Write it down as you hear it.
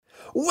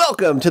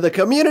Welcome to the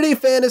Community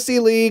Fantasy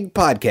League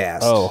podcast.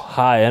 Oh,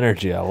 high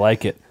energy. I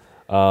like it.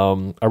 Are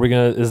we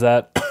going to, is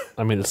that,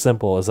 I mean, it's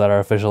simple. Is that our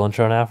official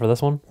intro now for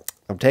this one?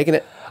 I'm taking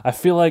it. I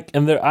feel like,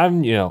 and there,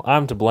 I'm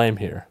to blame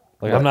here.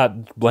 Like, I'm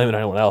not blaming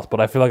anyone else,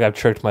 but I feel like I've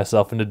tricked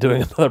myself into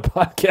doing another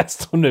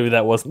podcast when maybe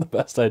that wasn't the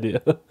best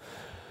idea.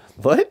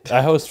 What?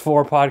 I host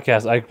 4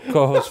 podcasts. I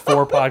co-host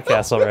 4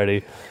 podcasts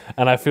already,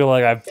 and I feel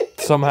like I've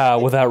somehow,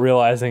 without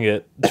realizing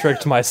it,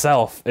 tricked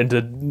myself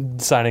into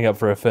signing up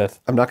for a 5th.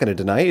 I'm not going to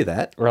deny you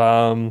that.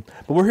 But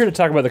we're here to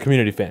talk about the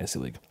Community Fantasy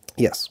League.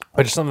 Yes.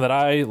 Which is something that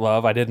I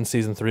love. I did in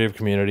season 3 of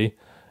Community,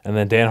 and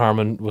then Dan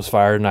Harmon was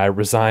fired, and I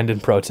resigned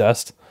in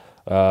protest,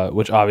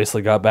 which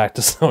obviously got back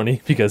to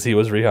Sony because he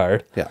was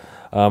rehired. Yeah.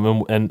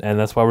 And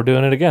that's why we're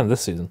doing it again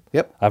this season.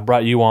 Yep. I've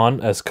brought you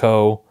on as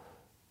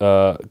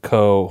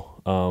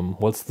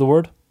what's the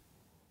word?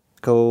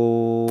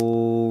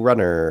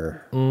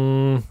 Co-runner.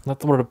 Not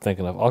the word I'm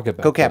thinking of. I'll get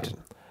back. Co-captain.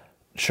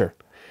 Sure.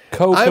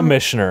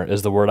 Co-commissioner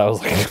is the word I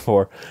was looking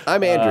for.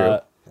 I'm Andrew,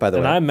 by the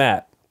way. And I'm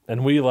Matt,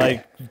 and we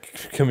like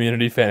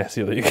Community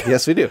Fantasy League.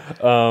 Yes, we do.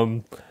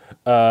 So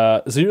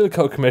you're the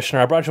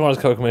co-commissioner. I brought you on as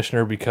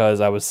co-commissioner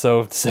because I was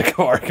so sick of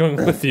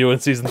arguing with you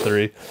in season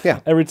 3. Yeah.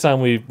 Every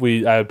time I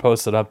would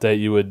post an update,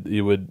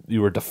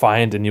 you were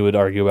defiant and you would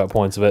argue about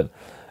points of it.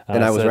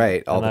 And I was said-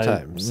 right all and the I-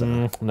 time.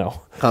 So.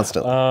 No.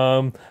 Constantly.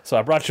 So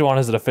I brought you on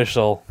as an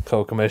official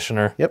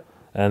co-commissioner. Yep.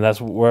 And that's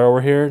where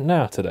we're here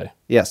now today.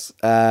 Yes.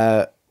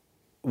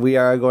 We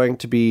are going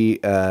to be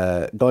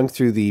going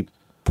through the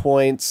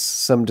points,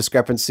 some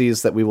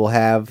discrepancies that we will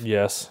have.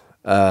 Yes.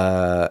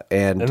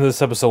 And In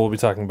this episode, we'll be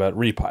talking about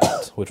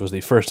Repilot, which was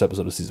the first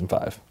episode of season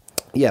 5.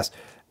 yes.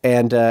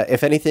 And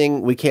if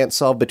anything we can't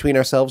solve between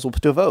ourselves, we'll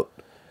put to a vote,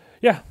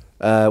 Yeah.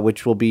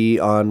 which will be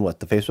on,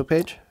 the Facebook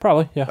page?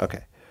 Probably, yeah.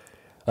 Okay.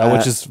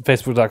 Which is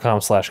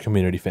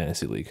facebook.com/Community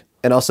Fantasy League.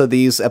 And also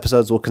these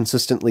episodes will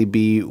consistently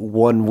be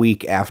 1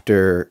 week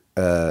after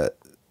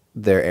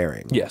their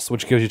airing. Yes,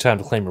 which gives you time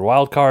to claim your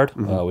wild card,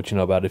 which you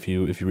know about if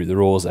you read the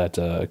rules at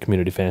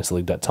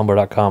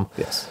communityfantasyleague.tumblr.com.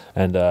 Yes.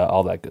 And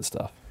all that good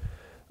stuff.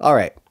 All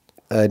right.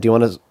 Do you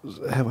want to...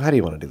 How do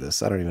you want to do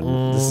this? I don't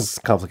even... This is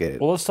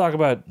complicated. Well, let's talk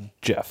about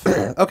Jeff.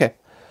 Okay.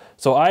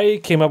 So I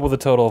came up with a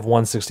total of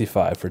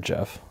 165 for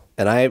Jeff,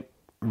 And I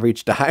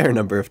reached a higher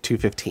number of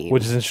 215.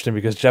 which is interesting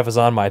because Jeff is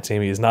on my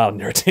team. He is not on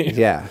your team.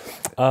 Yeah.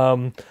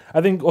 I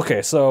think,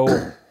 okay, so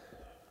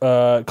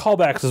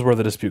callbacks is where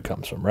the dispute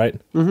comes from, right?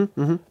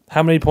 Mm-hmm.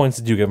 How many points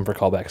did you give him for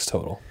callbacks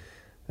total?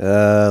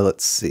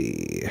 Let's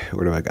see.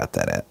 Where do I got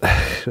that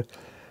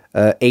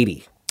at?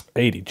 80.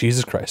 80.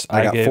 Jesus Christ.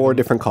 I got gave 4 him-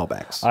 different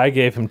callbacks. I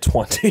gave him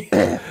 20.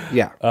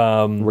 Yeah.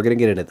 We're going to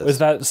get into this. Is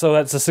that so?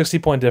 That's a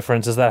 60-point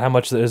difference. Is that how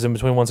much is in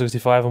between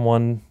 165 and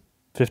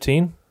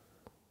 115?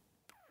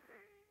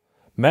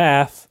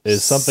 Math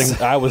is something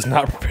I was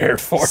not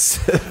prepared for.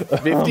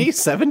 50?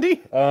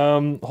 70?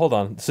 Hold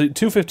on. So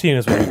 215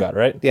 is what you got,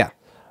 right? Yeah.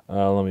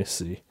 Let me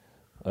see.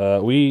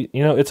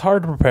 It's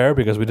hard to prepare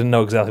because we didn't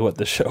know exactly what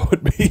this show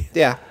would be.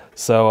 Yeah.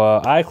 So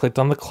I clicked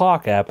on the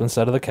clock app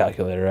instead of the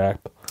calculator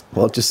app.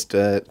 Well, just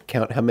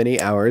count how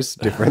many hours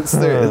difference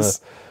there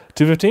is.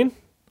 215?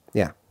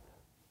 Yeah.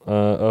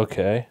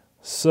 Okay.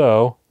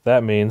 So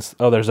that means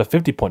there's a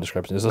 50-point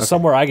discrepancy. So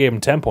somewhere I gave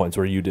him 10 points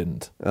where you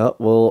didn't.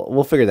 Well,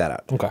 we'll figure that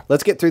out. Okay.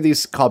 Let's get through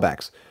these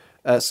callbacks.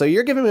 So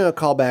you're giving me a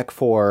callback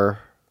for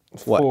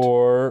what?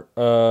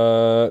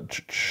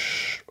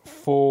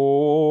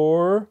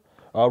 For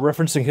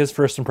referencing his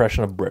first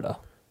impression of Britta.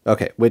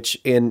 Okay, which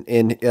in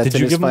his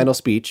give him- final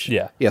speech.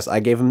 Yeah. Yes, I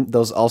gave him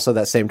those also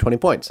that same 20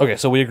 points. Okay,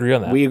 so we agree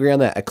on that. We agree on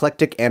that.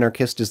 Eclectic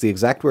anarchist is the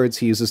exact words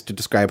he uses to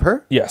describe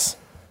her, Yes.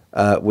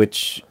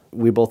 which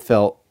we both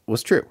felt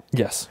was true.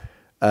 Yes.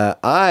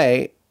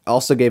 I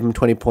also gave him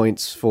 20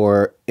 points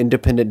for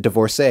independent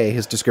divorcee,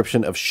 his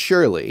description of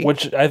Shirley.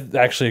 Which I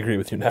actually agree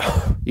with you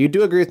now. You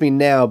do agree with me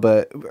now,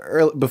 but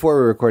before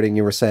we were recording,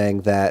 you were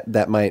saying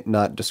that might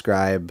not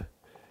describe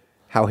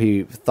how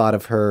he thought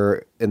of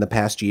her in the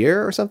past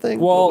year or something.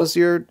 Well- what was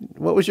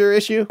your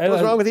issue? What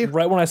was wrong with you?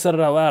 Right when I said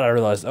it out loud, I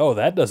realized,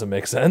 that doesn't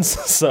make sense.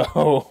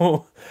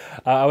 So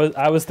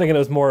I was thinking it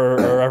was more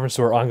a reference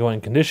to her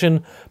ongoing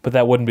condition, but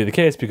that wouldn't be the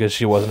case because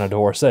she wasn't a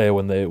divorcee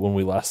when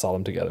we last saw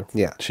them together.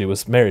 Yeah. She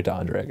was married to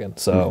Andre again.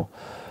 So,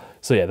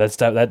 so yeah, that's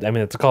that. I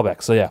mean, it's a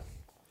callback. So yeah.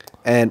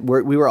 And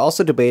we were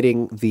also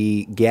debating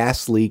the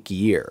gas leak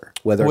year.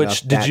 Whether or not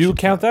Which that did you should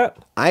count that?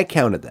 I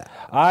counted that.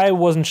 I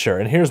wasn't sure,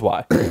 and here's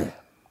why.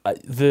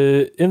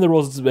 In the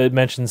rules it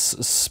mentions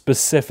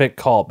specific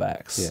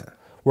callbacks. Yeah.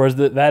 Whereas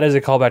that is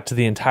a callback to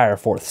the entire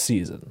 4th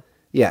season.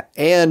 Yeah,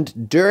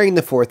 and during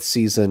the 4th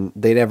season,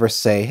 they never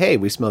say, "Hey,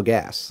 we smell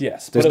gas."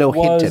 Yes, there's but no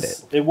hint at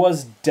it. It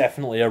was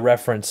definitely a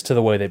reference to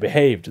the way they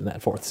behaved in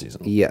that 4th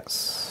season.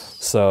 Yes.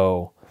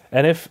 So,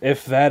 and if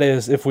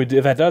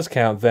that does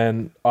count,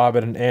 then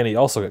Abed and Annie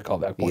also get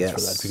callback points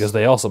for Yes. that because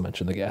they also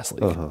mentioned the gas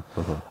leak. So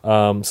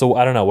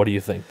I don't know. What do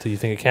you think? Do you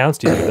think it counts?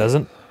 Do you think it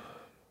doesn't?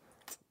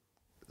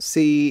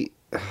 See,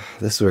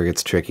 this is where it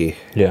gets tricky.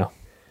 Yeah.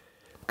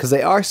 Because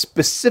they are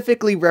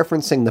specifically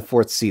referencing the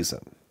 4th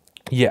season.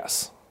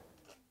 Yes.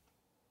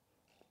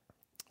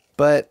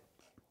 But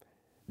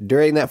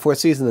during that fourth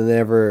season,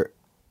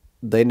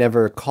 they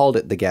never called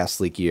it the gas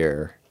leak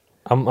year.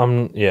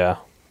 Yeah.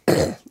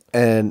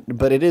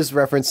 But it is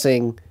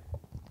referencing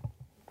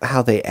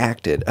how they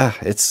acted.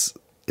 It's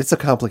a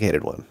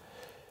complicated one.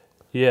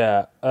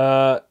 Yeah.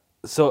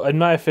 So in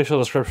my official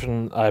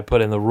description, I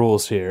put in the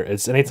rules here.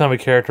 It's anytime a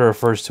character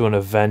refers to an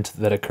event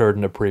that occurred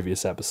in a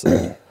previous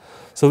episode.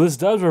 So this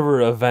does refer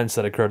to events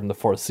that occurred in the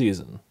fourth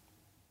season.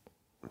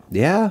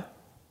 Yeah.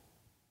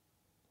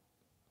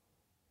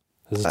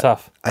 This is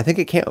tough. I think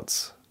it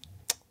counts.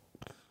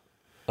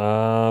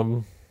 I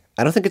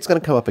don't think it's going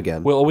to come up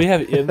again. Well, we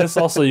have in this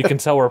also. You can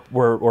tell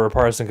we're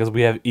parsing because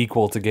we have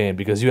equal to gain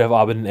because you have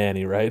Abed and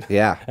Annie, right?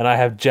 Yeah. And I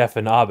have Jeff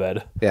and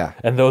Abed. Yeah.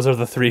 And those are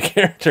the three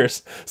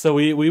characters. So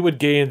we would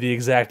gain the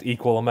exact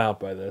equal amount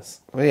by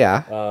this. Well,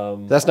 yeah.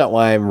 That's not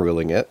why I'm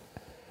ruling it.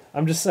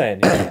 I'm just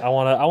saying. I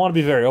want to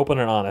be very open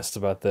and honest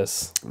about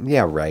this.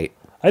 Yeah, right.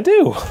 I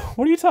do.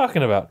 What are you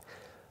talking about?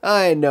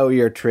 I know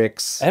your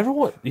tricks.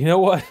 Everyone, you know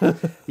what?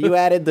 You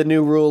added the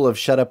new rule of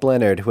shut up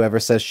Leonard. Whoever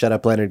says shut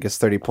up Leonard gets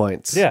 30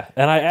 points. Yeah,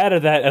 and I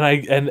added that,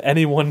 and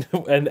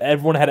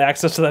everyone had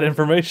access to that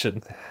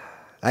information.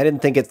 I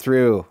didn't think it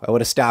through. I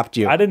would have stopped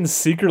you. I didn't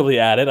secretly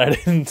add it. I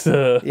didn't.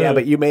 Yeah,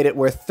 but you made it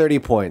worth 30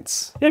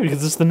 points. Yeah,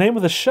 because it's the name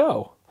of the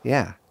show.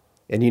 Yeah,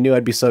 and you knew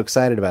I'd be so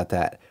excited about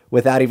that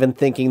without even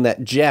thinking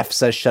that Jeff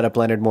says shut up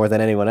Leonard more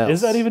than anyone else.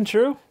 Is that even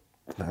true?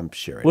 I'm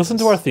sure it Listen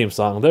is. to our theme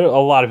song. There, a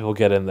lot of people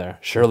get in there.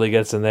 Shirley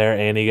gets in there.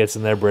 Annie gets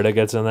in there. Britta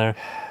gets in there.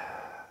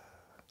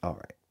 All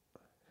right.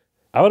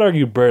 I would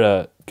argue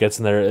Britta gets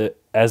in there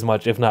as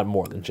much, if not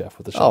more, than Jeff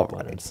with the Shut Up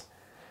Leonards.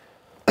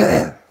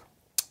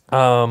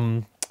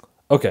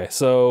 Okay,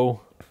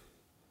 so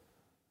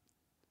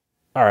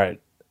all right.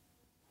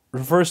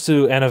 Refers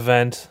to an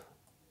event.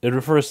 It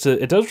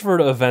does refer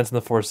to events in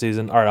the fourth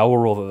season. All right, I will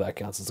rule that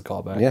counts as a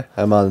callback. Yeah,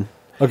 I'm on.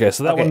 Okay,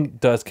 so that Okay. one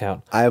does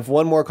count. I have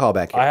one more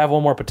callback here. I have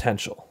one more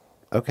potential.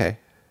 Okay.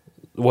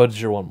 What's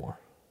your one more?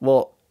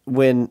 Well,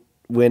 when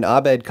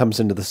Abed comes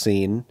into the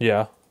scene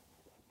Yeah.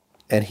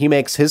 and he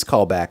makes his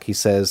callback, he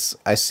says,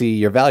 "I see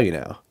your value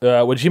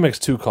now." Which he makes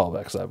two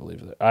callbacks, I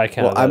believe. I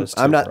can't. Well,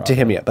 I'm not to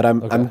him yet, but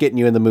I'm getting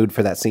you in the mood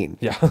for that scene.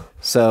 Yeah.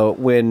 So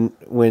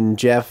when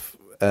Jeff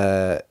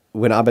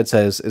when Abed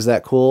says, "Is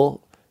that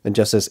cool?" and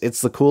Jeff says,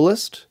 "It's the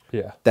coolest."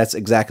 Yeah. That's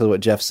exactly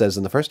what Jeff says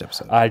in the first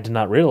episode. I did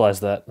not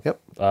realize that. Yep.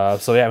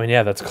 So yeah, I mean,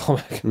 yeah, that's a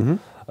callback. Mm-hmm.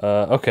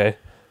 Okay.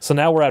 So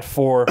now we're at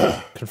 4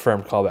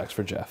 confirmed callbacks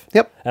for Jeff.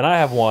 Yep. And I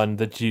have one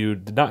that you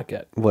did not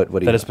get. What do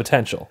you That is have?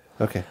 potential.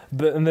 Okay.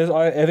 And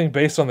I think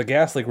based on the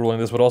gas leak ruling,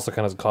 this would also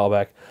count as a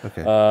callback.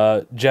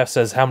 Okay. Jeff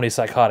says, "How many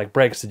psychotic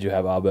breaks did you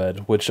have,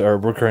 Abed?" Which are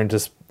referring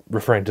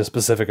to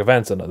specific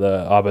events in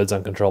the Abed's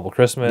Uncontrollable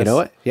Christmas. You know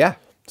what? Yeah.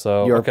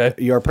 So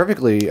You're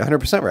perfectly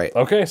 100% right.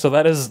 Okay,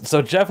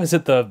 so Jeff has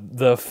hit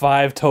the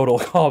 5 total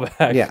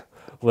callback. Yeah.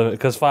 Limit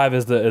because 5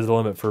 is the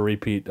limit for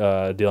repeat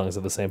dealings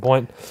at the same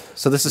point.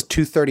 So this is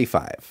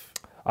 235.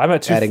 I'm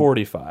at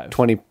 245.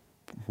 20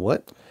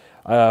 what?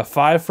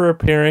 5 for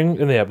appearing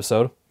in the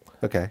episode.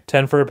 Okay.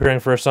 10 for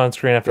appearing first on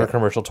screen after a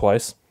commercial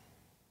twice.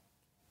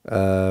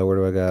 Where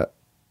do I got?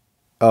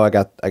 Oh, I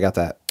got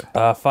that.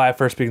 5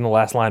 for speaking the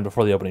last line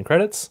before the opening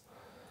credits.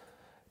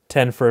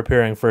 10 for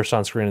appearing first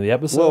on screen in the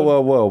episode.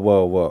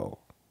 Whoa.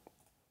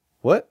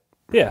 What?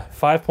 Yeah,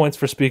 5 points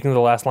for speaking the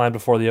last line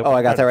before the opening Oh,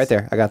 I got that right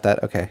credits. there. I got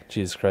that. Okay.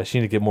 Jesus Christ,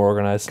 you need to get more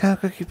organized. 10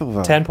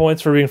 10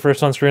 points for being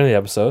first on screen in the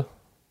episode,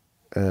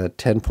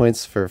 10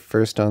 points for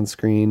first on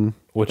screen.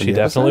 which in he the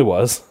definitely episode?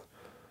 was.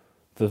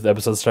 The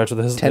episode starts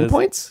with his 10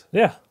 points?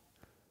 Yeah.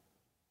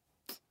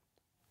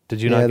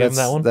 Did you not give him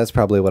that one? That's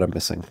probably what I'm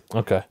missing.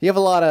 Okay. You have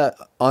a lot of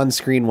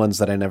on-screen ones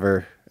that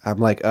I'm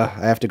like, I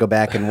have to go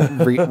back and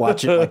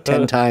watch it like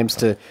 10 times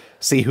to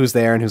see who's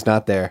there and who's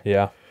not there.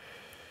 Yeah.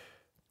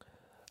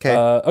 Okay.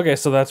 Okay,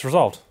 so that's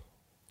resolved.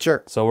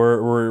 Sure. So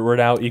we're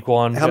now equal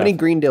on. How many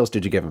Greendales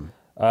did you give him?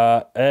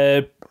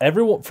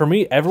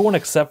 Everyone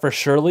except for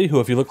Shirley, who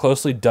if you look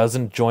closely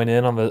doesn't join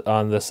in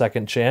on the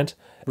second chant.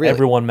 Really?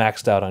 Everyone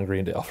maxed out on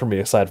Greendale for me,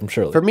 aside from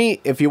Shirley. For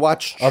me, if you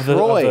watch Of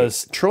Troy,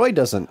 those- Troy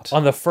doesn't.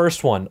 On the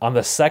first one, on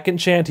the second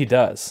chant, he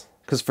does.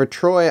 Because for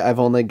Troy, I've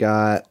only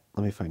got...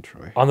 Let me find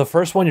Troy. On the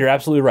first one, you're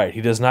absolutely right.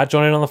 He does not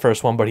join in on the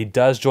first one, but he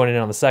does join in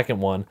on the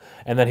second one,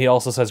 and then he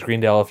also says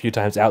Greendale a few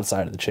times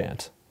outside of the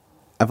chant.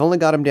 I've only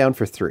got him down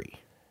for 3.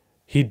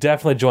 He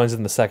definitely joins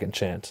in the second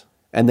chant.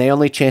 And they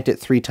only chant it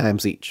 3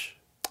 times each.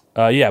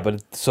 Yeah,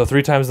 but so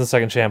 3 times in the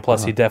second chant,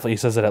 plus he definitely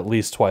says it at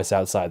least twice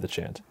outside the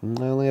chant.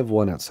 I only have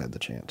 1 outside the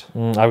chant.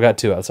 I've got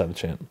 2 outside the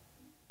chant.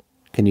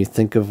 Can you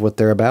think of what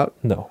they're about?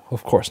 No,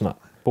 of course not.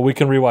 But we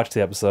can rewatch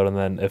the episode and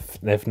then,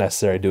 if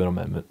necessary, do an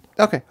amendment.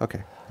 Okay.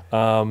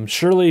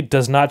 Shirley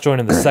does not join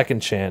in the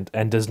second chant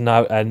and does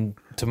not, and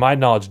to my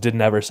knowledge,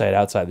 didn't ever say it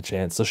outside the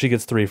chant. So she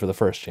gets 3 for the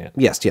first chant.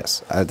 Yes.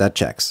 That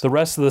checks. The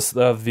rest of this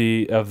of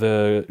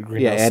the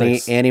Green Yeah, Hill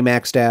Six, Annie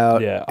maxed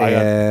out. Yeah,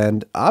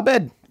 and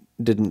Abed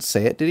didn't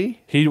say it, did he?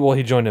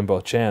 he joined in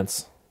both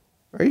chants.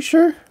 Are you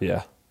sure?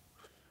 Yeah,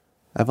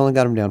 I've only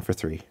got him down for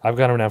 3. I've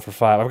got him down for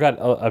 5.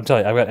 I'm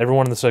telling you, I've got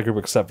everyone in the side group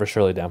except for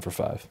Shirley down for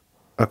 5.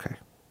 Okay.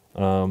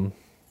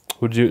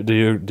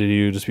 Do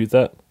you dispute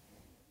that?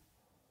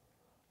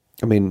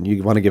 I mean,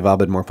 you want to give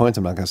Abed more points?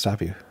 I'm not going to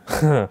stop you.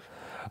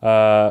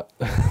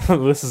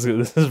 This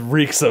is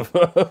reeks of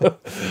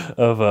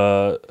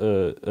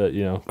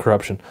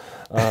corruption.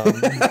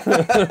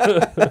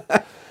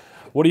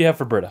 What do you have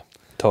for Britta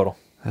total?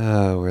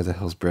 Where the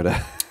hell's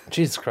Britta?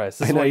 Jesus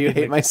Christ! I know you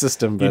hate my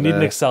system, but you need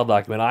an Excel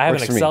document. I have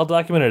an Excel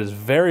document. It is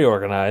very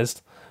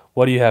organized.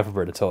 What do you have for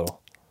Britta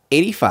total?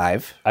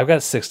 85. I've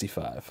got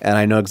 65. And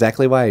I know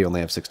exactly why you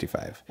only have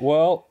 65.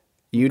 Well,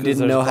 you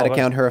didn't know how to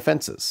count her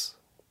offenses.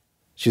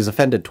 She's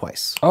offended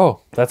twice.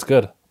 Oh, that's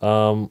good.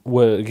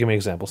 Give me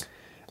examples.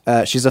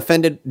 She's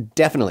offended,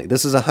 definitely.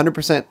 This is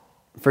 100%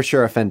 for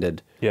sure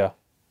offended. Yeah.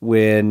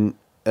 When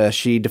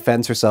she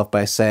defends herself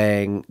by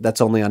saying,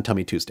 that's only on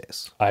Tummy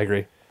Tuesdays. I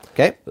agree.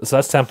 Okay. So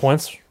that's 10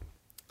 points.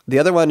 The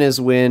other one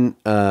is when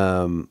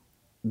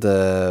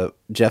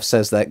Jeff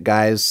says that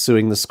guy's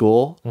suing the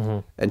school,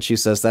 and she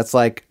says, that's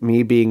like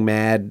me being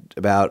mad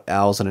about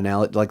owls and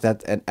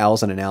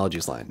owls and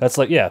analogies line. That's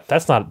like, yeah,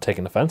 that's not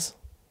taking offense.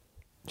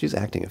 She's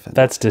acting offended.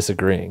 That's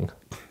disagreeing.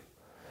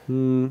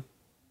 All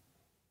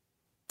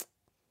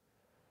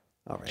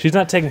right. She's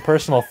not taking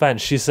personal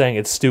offense. She's saying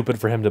it's stupid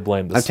for him to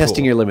blame the school. I'm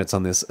testing your limits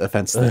on this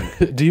offense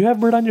thing. Do you have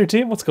Bird on your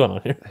team? What's going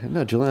on here?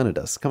 No, Juliana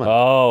does. Come on.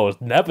 Oh,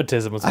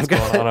 nepotism is what's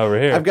going on over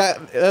here. I've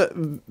got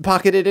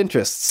pocketed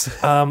interests.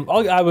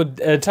 I would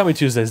tell me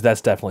Tuesdays.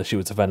 That's definitely she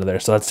was offended there.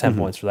 So that's 10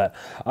 points for that.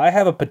 I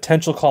have a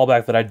potential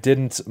callback that I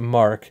didn't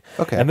mark.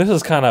 Okay. And this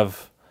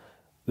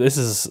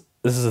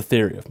is a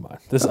theory of mine.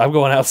 I'm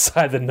going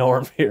outside the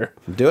norm here.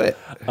 Do it.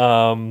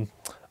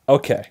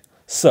 Okay.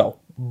 So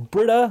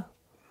Britta,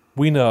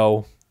 we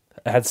know,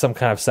 had some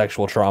kind of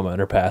sexual trauma in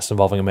her past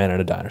involving a man in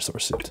a dinosaur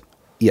suit.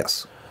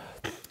 Yes.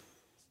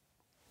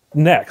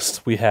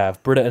 Next, we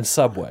have Britta and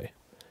Subway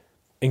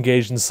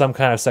engaged in some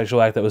kind of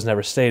sexual act that was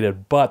never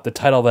stated, but the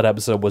title of that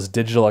episode was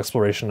Digital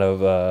Exploration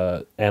of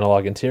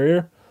Analog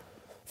Interior.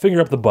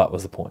 Finger up the butt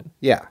was the point.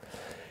 Yeah.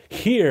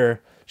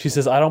 Here, she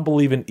says, I don't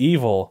believe in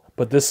evil,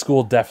 but this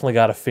school definitely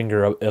got a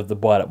finger of the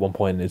butt at one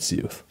point in its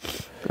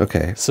youth.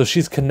 Okay. So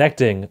she's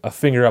connecting a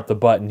finger up the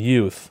butt in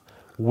youth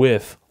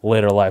with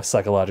later life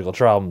psychological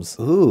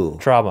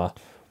trauma,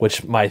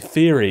 which my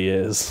theory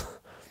is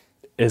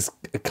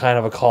kind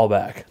of a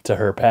callback to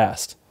her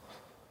past.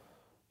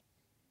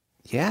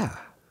 Yeah.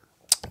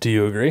 Do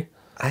you agree?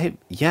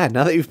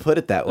 Now that you've put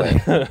it that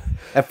way.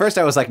 At first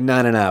I was like,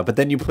 no, but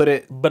then you put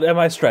it... But am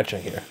I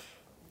stretching here?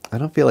 I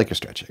don't feel like you're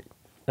stretching.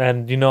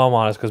 And you know I'm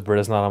honest because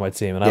Britta's not on my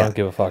team, and I don't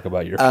give a fuck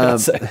about your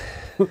fiance.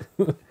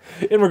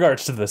 In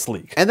regards to this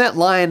leak. And that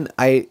line,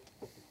 I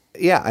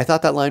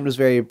thought that line was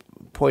very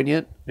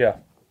poignant. Yeah.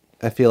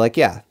 I feel like,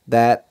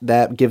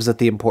 that gives it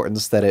the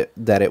importance that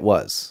it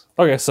was.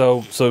 Okay,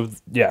 so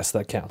yes,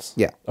 that counts.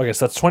 Yeah. Okay,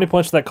 so that's 20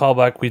 points for that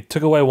callback. We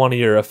took away one of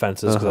your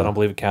offenses because I don't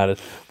believe it counted,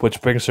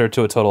 which brings her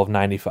to a total of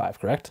 95,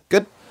 correct?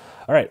 Good.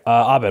 All right,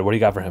 Abed, what do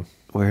you got for him?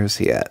 Where is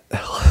he at?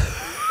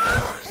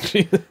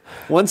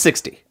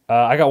 160.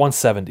 I got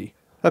 170.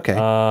 Okay.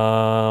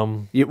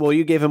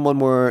 You gave him one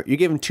more. You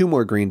gave him two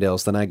more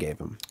Greendales than I gave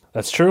him.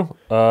 That's true.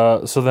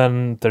 So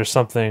then there's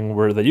something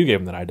that you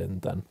gave him that I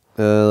didn't then.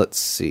 Let's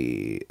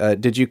see.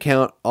 Did you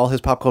count all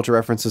his pop culture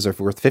references are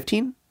worth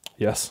 15?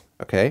 Yes.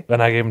 Okay.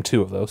 And I gave him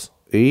 2 of those.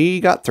 He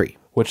got 3.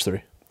 Which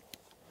 3?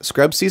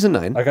 Scrubs Season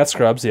 9. I got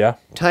Scrubs, yeah.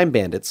 Time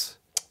Bandits.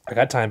 I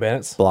got Time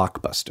Bandits.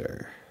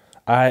 Blockbuster.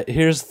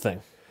 Here's the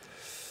thing.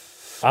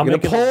 I'm going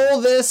to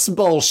pull this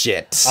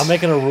bullshit. I'm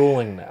making a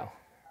ruling now.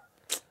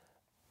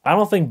 I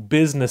don't think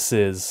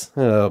businesses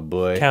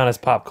count as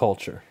pop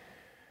culture.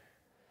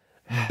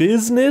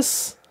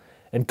 Business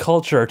and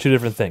culture are 2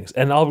 different things.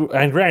 And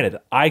granted,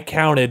 I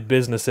counted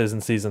businesses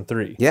in season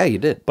 3. Yeah, you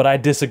did. But I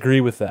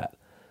disagree with that.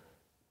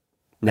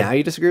 Now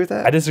you disagree with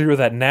that? I disagree with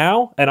that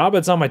now, and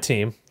Abed's on my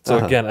team. So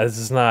again, this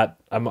is not.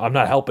 I'm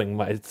not helping.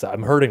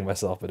 I'm hurting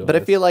myself by doing But I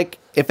feel like,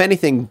 if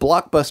anything,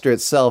 Blockbuster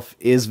itself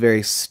is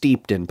very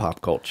steeped in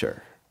pop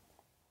culture.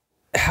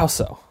 How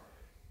so?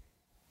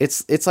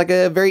 It's like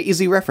a very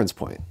easy reference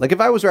point. Like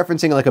if I was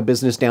referencing like a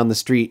business down the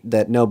street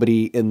that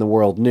nobody in the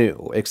world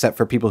knew except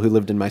for people who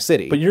lived in my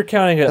city. But you're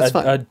counting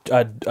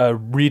a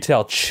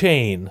retail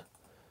chain.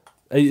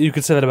 You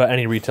could say that about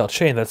any retail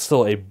chain. That's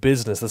still a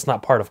business. That's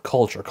not part of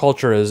culture.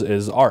 Culture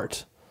is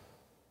art.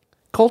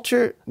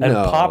 Culture? And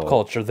no. pop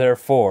culture,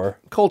 therefore...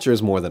 Culture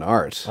is more than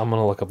art. I'm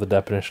going to look up the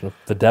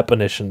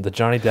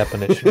Johnny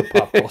definition of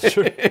pop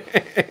culture.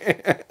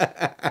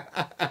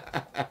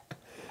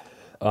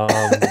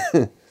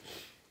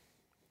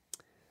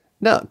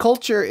 No,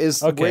 culture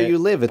is where you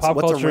live. It's pop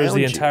what's culture around is the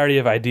you. entirety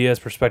of ideas,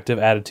 perspective,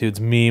 attitudes,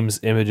 memes,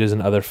 images,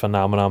 and other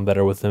phenomena that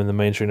are within the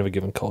mainstream of a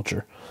given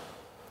culture.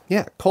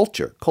 Yeah,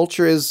 culture.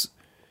 Culture is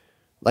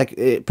like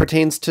it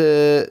pertains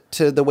to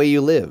the way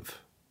you live.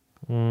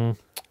 And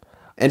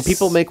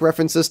people make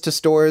references to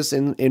stores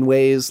in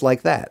ways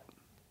like that.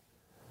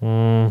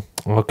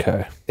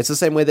 Okay. It's the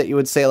same way that you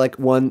would say like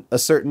a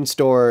certain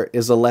store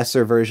is a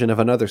lesser version of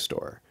another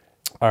store.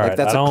 All right. Like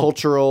that's a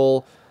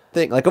cultural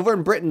thing. Like over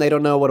in Britain, they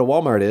don't know what a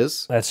Walmart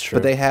is. That's true.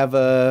 But they have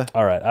a.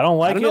 All right, I don't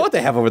like I don't know what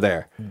they have over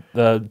there.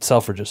 The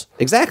Selfridges.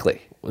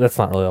 Exactly. That's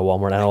not really a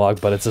Walmart analog,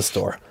 but it's a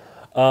store.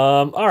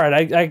 All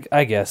right,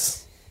 I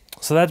guess.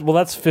 So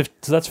that's 50,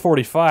 so that's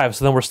 45.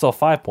 So then we're still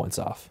 5 points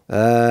off.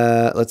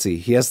 Let's see.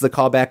 He has the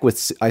callback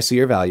with "I see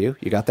your value."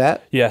 You got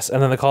that? Yes,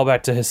 and then the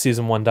callback to his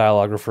season 1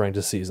 dialogue referring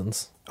to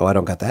seasons. Oh, I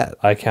don't got that.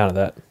 I counted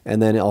that.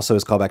 And then also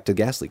his callback to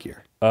gas leak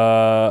year.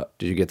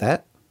 Did you get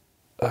that?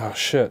 Oh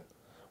shit.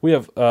 We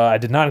have. I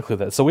did not include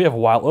that. So we have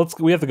wild.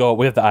 We have to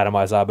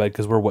itemize Abed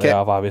because we're way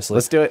off, obviously.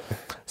 Let's do it.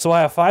 So I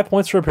have 5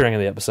 points for appearing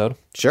in the episode.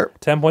 Sure.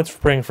 10 points for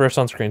appearing first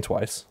on screen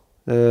twice.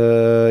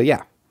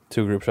 Yeah.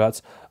 2 group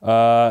shots.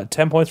 10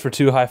 points for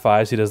 2 high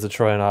fives. He does the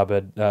Troy and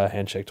Abed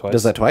handshake twice.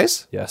 Does that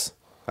twice? Yes.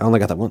 I only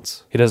got that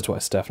once. He does it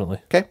twice, definitely.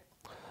 Okay.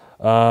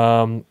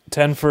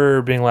 10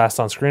 for being last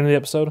on screen in the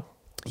episode.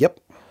 Yep.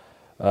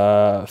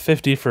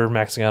 50 for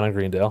maxing out on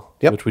Greendale,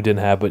 Yep. which we didn't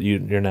have, but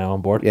you're now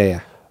on board.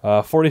 Yeah.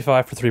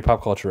 45 for 3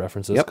 pop culture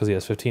references Yep. because he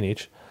has 15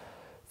 each.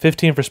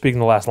 15 for speaking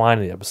the last line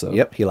in the episode.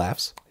 Yep. He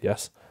laughs.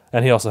 Yes.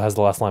 And he also has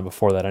the last line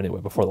before that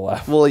anyway, before the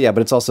laugh. Well, yeah,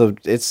 but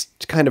it's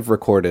kind of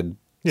recorded.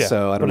 Yeah,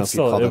 So I don't but know it's if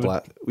you'd still- call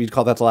it that we'd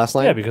call that the last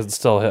line. Yeah, because it's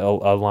still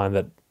a line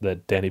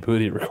that Danny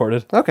Pudi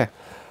recorded. Okay.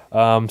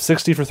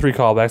 60 for 3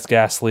 callbacks,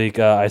 gas leak,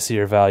 I see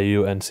your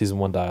value, and season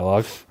 1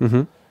 dialogue.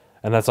 Mm-hmm.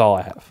 And that's all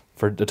I have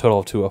for a total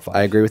of 205.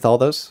 I agree with all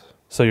those.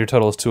 So your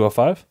total is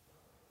 205?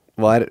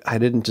 Well, I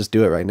didn't just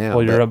do it right now.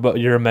 Well, but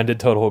your amended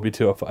total will be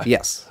 205.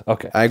 yes.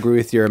 Okay. I agree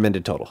with your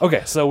amended total.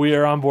 Okay, so we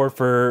are on board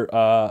for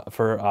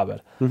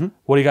Abed. Mm-hmm.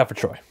 What do you got for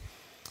Troy?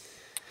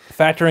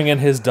 Factoring in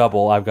his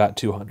double, I've got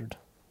 200.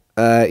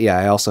 Yeah,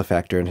 I also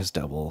factor in his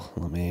double.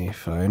 Let me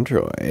find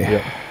Troy.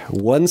 Yep.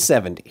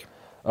 170.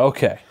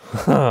 Okay.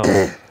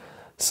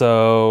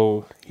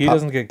 So he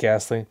doesn't get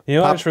Gasly. You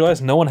know, I just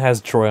realized no one has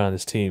Troy on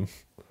his team.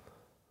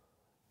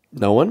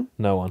 No one?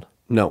 No one.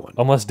 No one.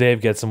 Unless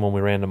Dave gets him when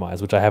we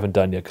randomize, which I haven't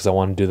done yet because I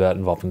want to do that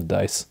involving the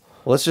dice.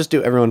 Well, let's just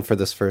do everyone for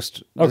this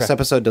first. This Okay.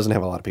 episode doesn't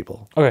have a lot of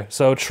people. Okay,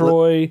 so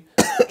Troy,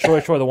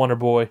 Troy the Wonder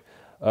Boy.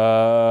 Did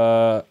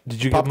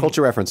you Pop give him,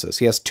 culture references.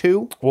 He has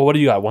 2. well, what do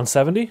you got?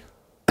 170?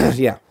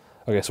 Yeah.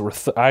 Okay, so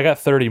I got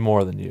 30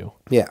 more than you.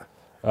 Yeah.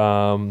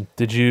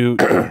 Did you?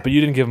 But you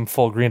didn't give him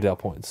full Greendale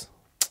points.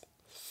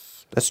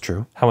 That's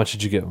true. How much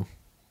did you give him?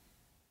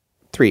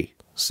 3.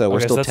 So we're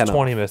Okay, still so 10 that's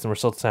 20 missed, and we're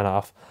still 10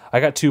 off. I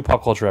got 2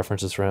 pop culture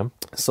references for him.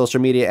 off. Social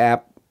media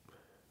app,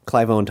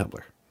 Clive Owen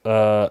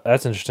Tumblr.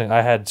 That's interesting.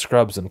 I had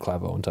Scrubs and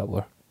Clavo and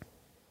Tumblr.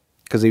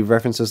 Because he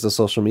references the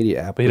social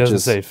media app. But he doesn't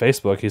say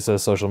Facebook. He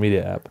says social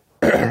media app.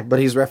 But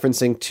he's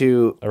referencing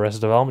to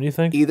Arrested Development, you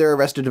think? either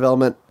Arrested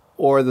Development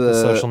or the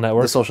Social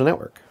Network? The social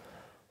network.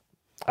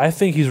 I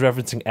think he's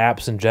referencing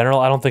apps in general.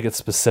 I don't think it's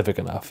specific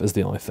enough is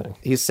the only thing.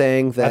 He's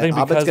saying that think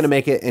Abed's because- going to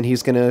make it and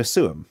he's going to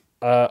sue him.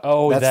 That's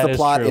That's the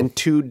plot true. in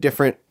 2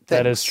 different things.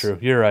 That is true.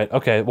 You're right.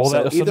 Okay. Well,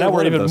 So so either now we're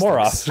one of even those more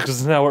things. off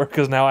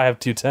because now I have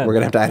 210. We're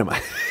going to have to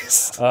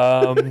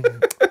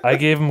itemize. I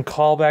gave him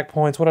callback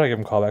points. What did I give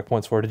him callback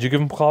points for? Did you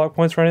give him callback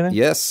points for anything?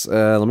 Yes.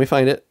 Let me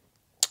find it.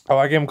 Oh,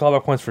 I gave him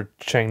callback points for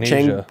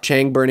Changnesia.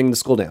 Chang burning the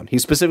school down. He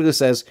specifically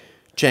says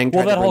Chang tried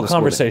Well, to that burn whole the school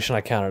down. conversation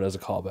I counted as a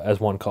callback,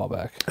 as one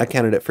callback. I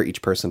counted it for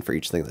each person for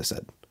each thing they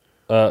said.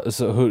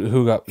 So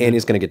who got?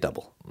 Annie's going to get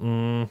double.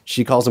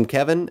 She calls him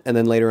Kevin, and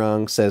then later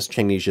on says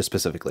Changnesia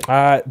specifically.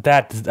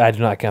 That I do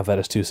not count that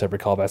as 2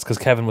 separate callbacks because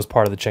Kevin was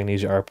part of the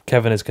Changnesia arc.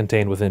 Kevin is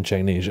contained within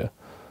Changnesia.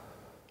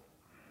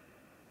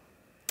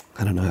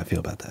 I don't know how I feel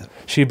about that.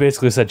 She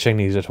basically said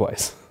Changnesia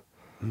twice.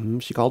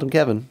 She called him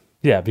Kevin.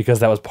 Yeah, because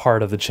that was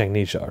part of the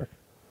Changnesia arc.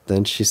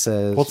 Then she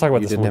says, We'll talk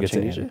about you this when we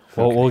didn't get to have Annie.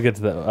 Changnesia? We'll get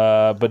to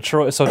that. But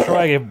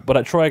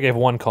Troy I gave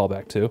 1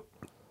 callback too.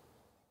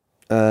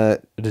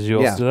 Did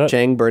you also do that?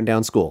 Chang burned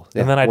down school.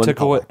 Yeah, And then I one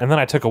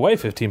took away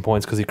 15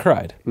 points because he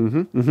cried.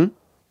 Mm-hmm.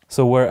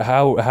 So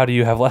how do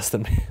you have less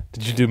than me?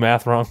 Did you do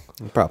math wrong?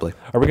 Probably.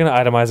 Are we going to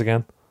itemize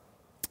again?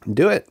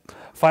 Do it.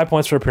 5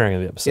 points for appearing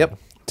in the episode. Yep.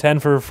 10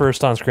 for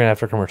first on screen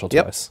after commercial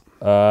Yep.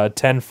 twice.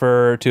 10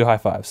 for 2 high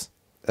fives.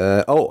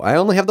 I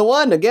only have the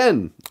 1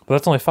 again. But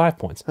that's only 5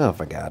 points. Oh,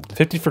 my God.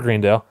 50 for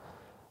Greendale.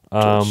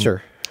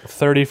 Sure.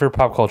 30 for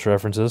pop culture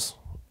references,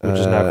 which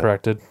is now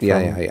corrected. From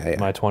yeah.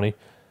 My 20.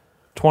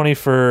 20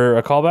 for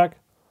a callback.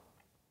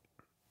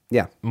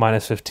 Yeah.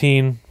 Minus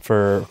 15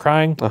 for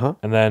crying. Uh-huh.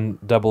 And then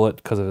double it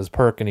because of his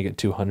perk, and you get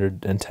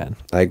 210.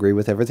 I agree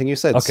with everything you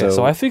said. Okay,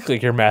 so I think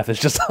like your math is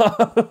just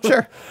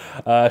Sure.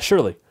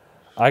 Shirley.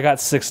 I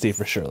got 60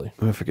 for Shirley.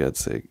 Oh, for God's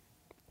sake.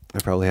 I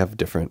probably have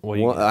different. Well,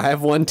 you- Well, I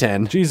have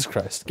 110. Jesus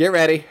Christ. Get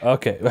ready.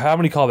 Okay, how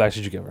many callbacks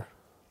did you give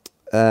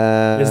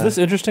her? Is this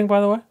interesting, by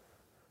the way?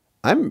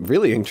 I'm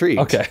really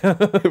intrigued. Okay.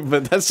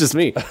 But that's just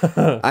me.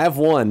 I have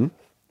 1.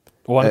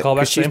 One callback,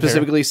 Because she same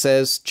specifically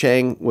says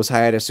Chang was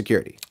hired as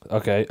security. here.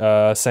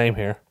 Okay, same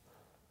here.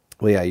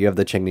 Well, yeah, you have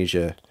the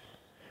Changnesia.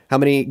 How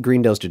many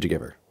Greendales did you give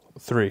her?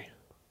 3.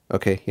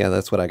 Okay, yeah,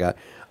 that's what I got.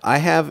 I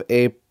have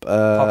a.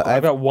 I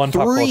got 1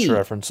 pop 3. culture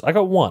reference. I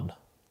got 1.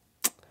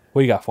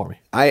 What you got for me?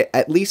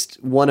 At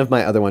least one of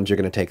my other ones you're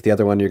going to take. The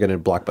other one you're going to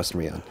blockbuster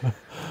me on.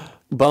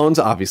 Bones,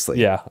 obviously.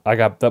 Yeah, I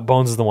got that.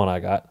 Bones is the one I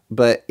got.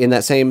 But in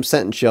that same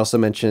sentence, she also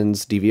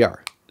mentions DVR.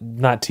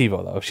 Not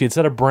TiVo though. If she had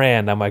said a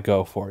brand, I might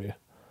go for you.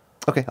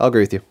 Okay, I'll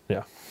agree with you.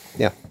 Yeah.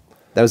 Yeah,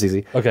 that was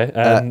easy. Okay.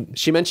 And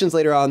She mentions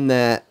later on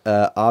that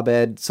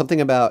Abed,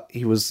 something about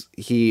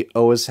he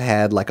always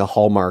had like a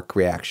Hallmark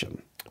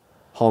reaction.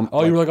 you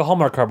were like a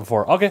Hallmark card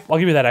before. Okay, I'll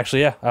give you that.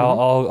 Actually, yeah,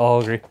 I'll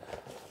agree.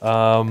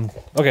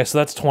 Okay, so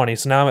that's 20.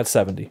 So now I'm at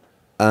 70.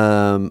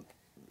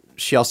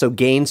 She also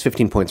gains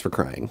 15 points for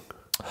crying.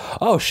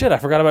 Oh shit! I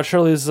forgot about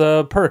Shirley's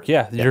perk.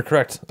 Yeah, you're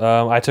correct.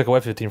 I took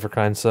away 15 for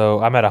crying, so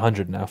I'm at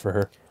 100 now for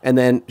her. And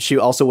then she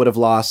also would have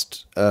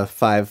lost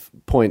 5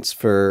 points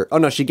for. Oh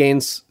no, she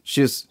gains.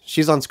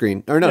 She's on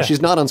screen. Or no, Yeah.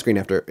 she's not on screen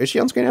after. Is she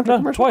on screen after No,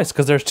 commercial? twice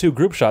because there's 2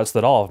 group shots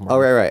that all of them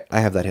are. Oh right.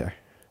 I have that here.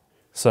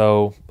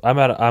 So I'm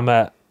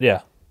at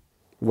yeah,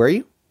 Where are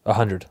you?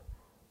 100.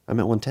 I'm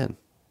at 110.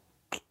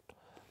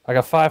 I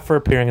got 5 for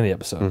appearing in the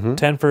episode,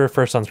 10 for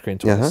first on screen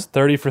twice, Uh-huh.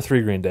 30 for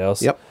 3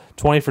 Greendales, Yep.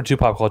 20 for 2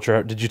 pop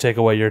culture. Did you take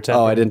away your 10?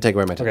 Oh, I didn't take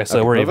away my 10. Okay,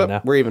 so we're move even up.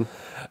 now. We're even.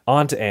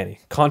 On to Annie,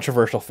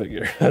 controversial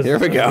figure. As Here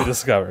we go.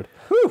 Discovered.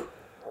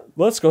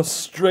 Let's go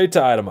straight to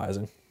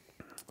itemizing.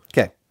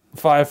 Okay.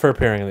 5 for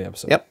appearing in the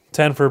episode. Yep.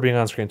 10 for being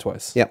on screen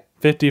twice. Yep.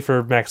 50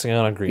 for maxing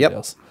out on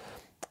Greendales.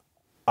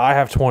 I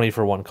have 20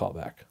 for 1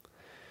 callback,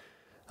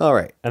 All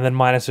right. and then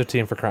minus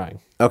 15 for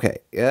crying. Okay.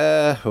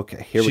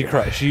 Okay. Here we She go.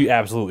 cries. She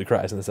absolutely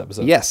cries in this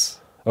episode. Yes.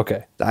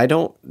 Okay. I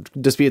don't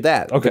dispute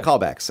that. Okay. The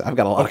callbacks. I've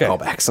got a lot Okay. of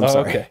callbacks. I'm Oh,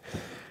 sorry. Okay.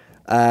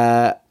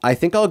 I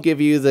think I'll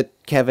give you the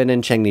Kevin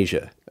and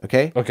Changnesia.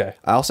 Okay. Okay.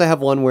 I also have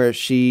one where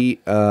she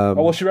Oh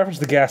well, she referenced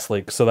the gas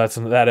leak, so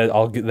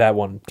I'll get that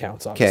one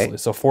counts obviously. Okay.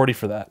 So 40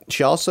 for that.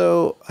 she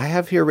also I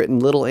have here written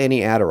Little Annie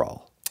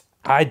Adderall.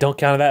 I don't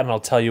count that, and I'll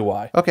tell you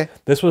why. Okay.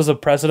 This was a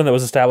precedent that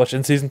was established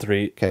in season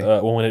 3. Okay.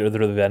 When we did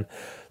the then,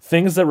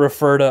 things that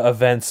refer to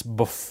events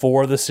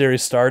before the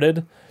series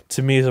started,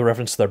 to me, is a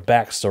reference to their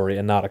backstory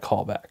and not a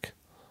callback.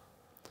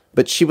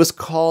 But she was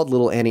called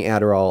Little Annie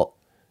Adderall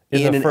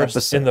in the first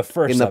episode. in the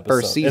first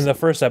episode, season. in the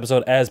first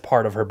episode as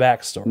part of her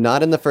backstory.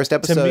 Not in the first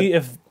episode. To me,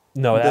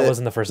 that was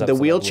in the first episode.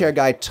 The wheelchair I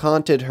guy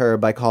taunted her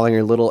by calling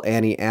her Little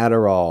Annie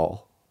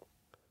Adderall.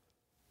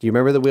 Do you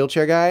remember the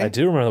wheelchair guy? believe. I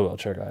do remember the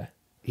wheelchair guy.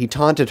 He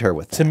taunted her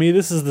with To that. me,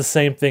 this is the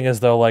same thing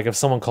as though, like, if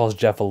someone calls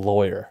Jeff a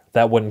lawyer,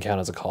 that wouldn't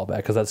count as a callback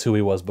because that's who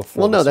he was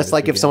before. Well, no, the that's series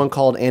like if began. someone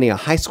called Annie a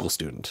high school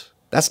student.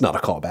 That's not a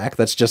callback.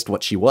 That's just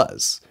what she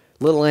was.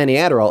 Little Annie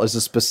Adderall is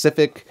a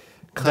specific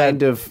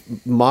kind of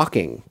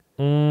mocking.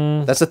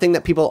 That's the thing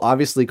that people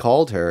obviously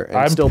called her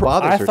and still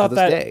bothers her to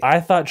this day. I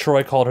thought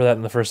Troy called her that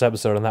in the first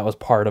episode, and that was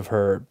part of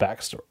her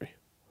backstory.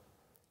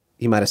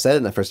 He might have said it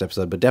in the first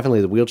episode, but definitely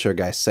the wheelchair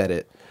guy said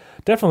it.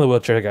 Definitely, the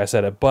wheelchair guy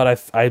said it, but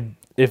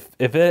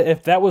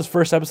if that was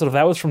first episode, if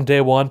that was from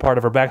day one, part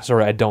of her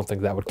backstory, I don't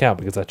think that would count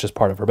because that's just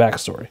part of her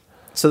backstory.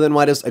 So then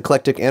why does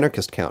Eclectic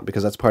Anarchist count?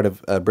 Because that's part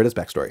of Britta's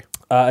backstory.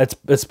 It's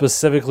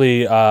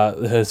specifically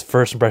his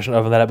first impression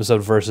of that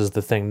episode versus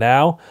the thing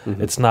now.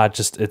 Mm-hmm. It's not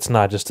just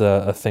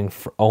a thing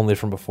only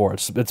from before.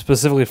 It's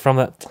specifically from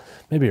that.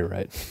 Maybe you're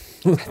right.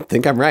 I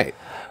think I'm right.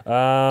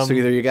 So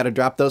either you got to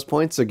drop those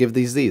points or give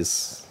these.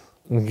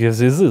 Gives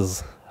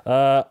this.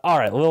 All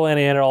right, Little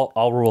Annie Adderall,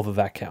 I'll rule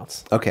that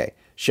counts. Okay.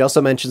 She also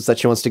mentions that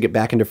she wants to get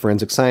back into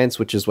forensic science,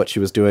 which is what she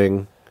was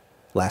doing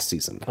last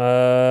season.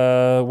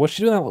 Was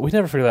she doing that? We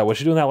never figured out. Was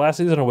she doing that last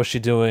season, or was she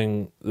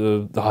doing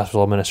the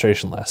hospital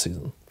administration last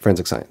season?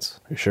 Forensic science.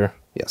 Are you sure?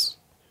 Yes.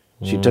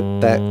 She took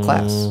that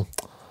class.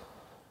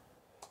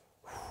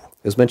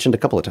 It was mentioned a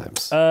couple of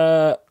times.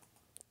 Okay,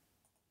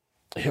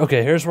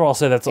 here's where I'll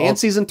say that's all. And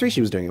season 3 she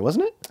was doing it,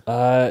 wasn't it?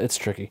 It's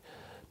tricky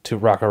to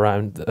rock a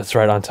rhyme that's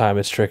right on time.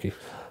 It's tricky.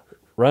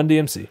 Run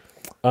DMC.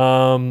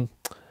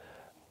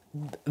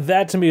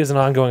 That to me is an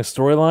ongoing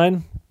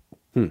storyline.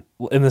 In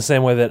the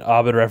same way that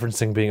Abed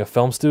referencing being a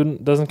film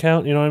student doesn't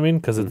count, you know what I mean?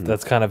 Because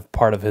that's kind of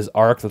part of his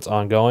arc that's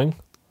ongoing.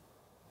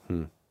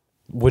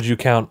 Would you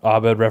count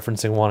Abed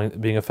referencing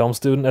being a film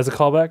student as a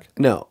callback?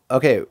 No.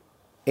 Okay.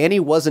 Annie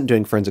wasn't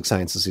doing forensic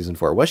science in season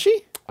 4, was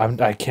she?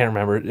 I can't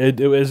remember. It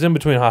was in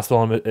between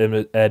hospital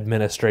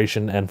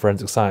administration and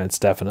forensic science,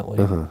 definitely.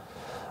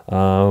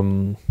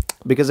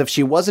 Because if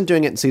she wasn't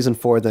doing it in season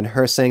 4, then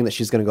her saying that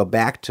she's going to go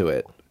back to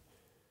it,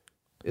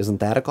 isn't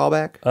that a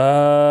callback?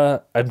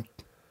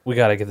 We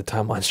got to get the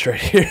timeline straight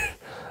here.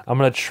 I'm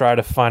going to try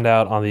to find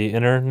out on the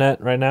internet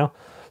right now.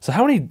 So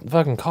how many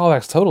fucking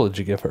callbacks total did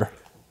you give her?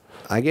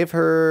 I gave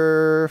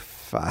her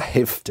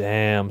 5.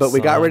 Damn. But we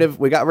got son. rid of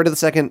the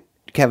second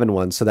Kevin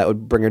one, so that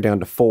would bring her down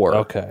to 4.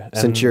 Okay.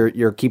 Since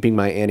you're keeping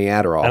my Annie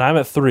Adderall. And I'm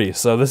at 3,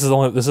 so this is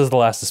the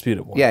last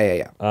disputed one.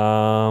 Yeah.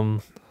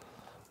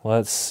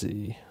 Let's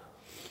see.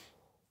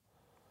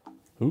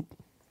 Oop.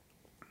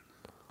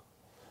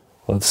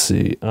 Let's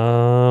see.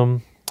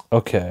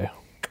 Okay.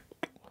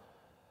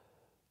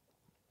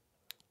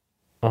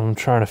 I'm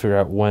trying to figure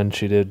out when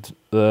she did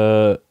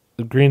the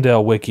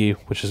Greendale Wiki,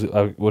 which is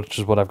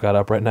what I've got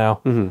up right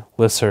now.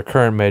 Lists her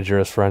current major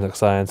as forensic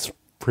science,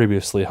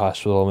 previously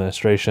hospital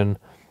administration.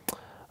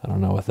 I don't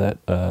know what that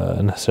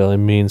necessarily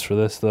means for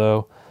this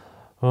though.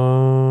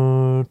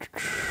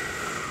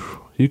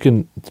 You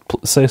can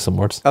say some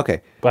words.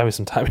 Okay. Buy me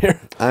some time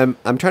here. I'm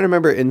trying to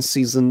remember in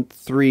season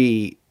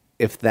 3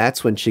 if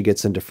that's when she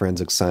gets into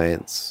forensic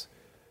science,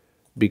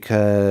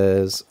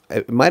 because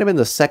it might have been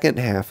the second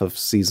half of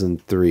season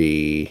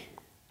 3.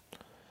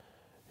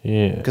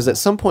 Yeah. Because at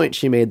some point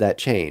she made that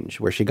change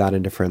where she got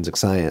into forensic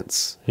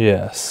science.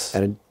 Yes.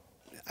 And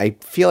I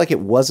feel like it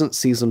wasn't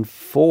season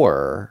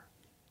 4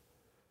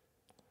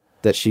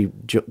 that she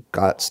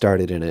got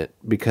started in it,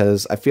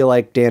 because I feel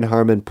like Dan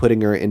Harmon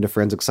putting her into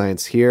forensic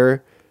science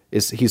here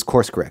he's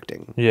course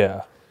correcting.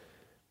 Yeah.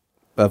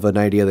 Of an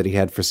idea that he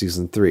had for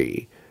season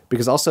 3.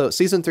 Because also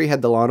season 3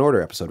 had the Law and Order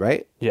episode,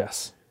 right?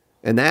 Yes.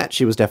 And that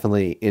she was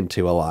definitely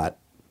into a lot.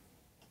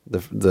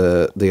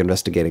 The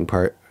investigating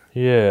part.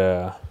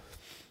 Yeah.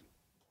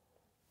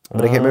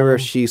 But I can't remember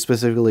if she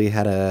specifically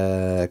had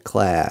a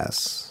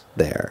class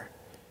there.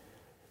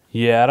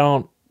 Yeah, I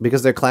don't...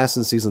 Because their class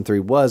in season 3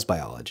 was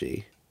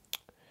biology.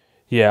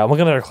 Yeah, I'm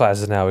looking at our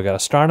classes now. We got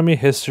astronomy,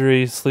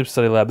 history, sleep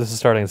study lab. This is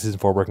starting in season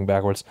 4, working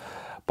backwards.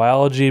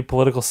 Biology,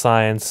 political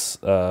science,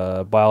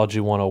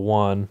 biology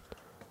 101,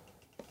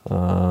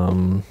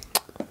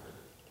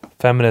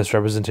 feminist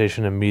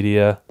representation in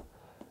media,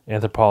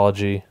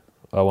 anthropology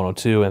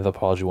 102,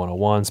 anthropology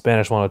 101,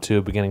 Spanish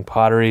 102, beginning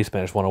pottery,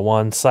 Spanish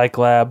 101, psych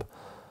lab,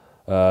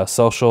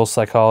 social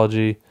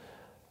psychology,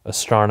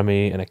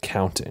 astronomy, and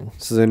accounting.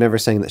 So they're never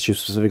saying that she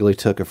specifically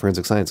took a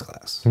forensic science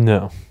class.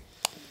 No.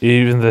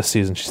 Even this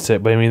season,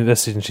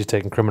 this season she's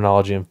taking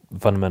criminology and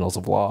fundamentals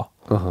of law.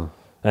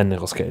 And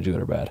Nicolas Cage,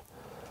 good or bad.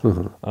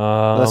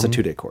 That's a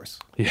 2-day course.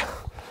 Yeah.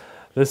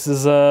 This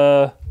is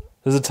a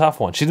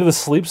tough one. She did the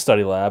sleep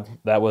study lab.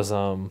 That was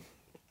Well,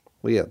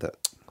 yeah, that.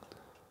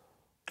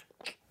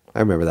 I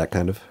remember that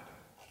kind of.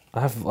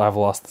 I've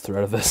lost the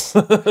thread of this.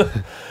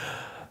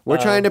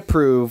 We're trying to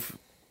prove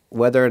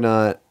whether or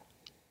not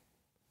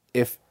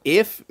if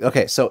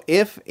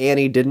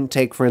Annie didn't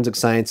take forensic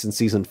science in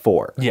season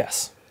 4,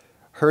 Yes.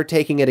 her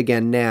taking it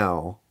again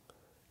now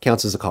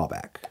counts as a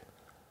callback.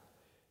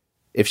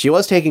 If she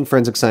was taking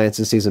forensic science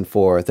in season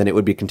 4, then it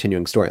would be a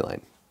continuing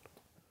storyline.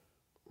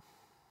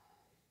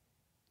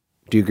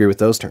 Do you agree with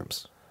those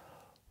terms?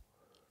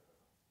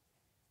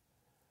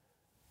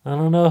 I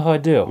don't know how I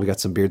do. We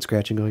got some beard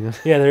scratching going on.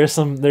 Yeah, there's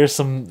some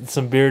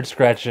beard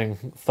scratching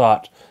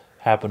thought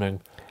happening.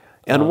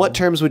 On what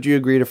terms would you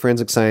agree to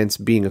forensic science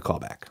being a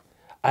callback?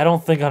 I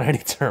don't think on any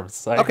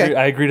terms.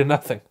 I agree to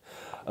nothing.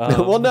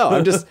 Well, no,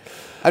 I'm just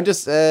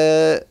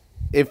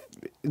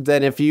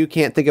if you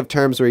can't think of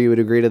terms where you would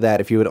agree to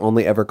that, if you would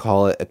only ever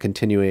call it a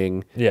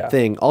continuing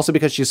thing. Also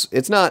because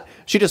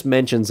she just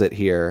mentions it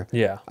here.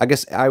 Yeah. I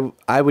guess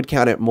I would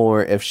count it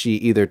more if she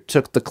either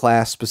took the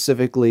class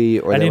specifically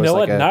or And there you was know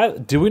like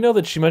what? Do we know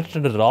that she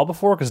mentioned it at all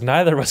before? Because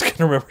neither of us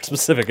can remember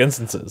specific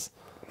instances.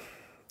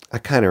 I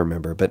kind of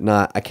remember, but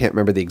I can't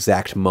remember the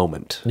exact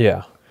moment.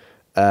 Yeah.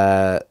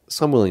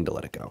 So I'm willing to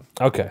let it go.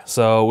 Okay,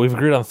 so we've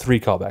agreed on 3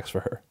 callbacks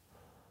for her.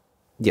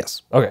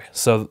 Yes. Okay,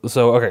 so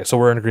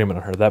we're in agreement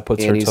on her. That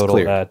puts Annie's her total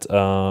cleared. at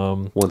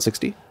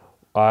 160?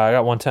 I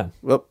got 110.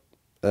 Well,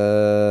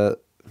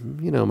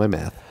 my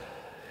math.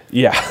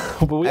 Yeah.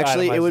 But we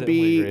Actually, it itemized would and we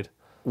be agreed.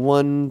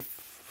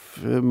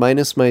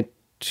 minus my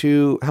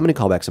 2. How many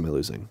callbacks am I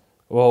losing?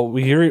 Well,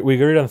 we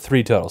agreed on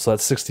 3 total, so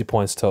that's 60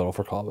 points total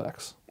for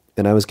callbacks.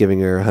 And I was giving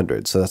her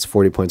 100, so that's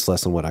 40 points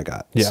less than what I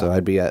got. Yeah. So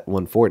I'd be at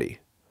 140.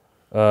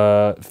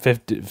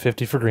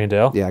 50 for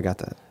Greendale. Yeah, I got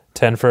that.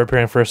 10 for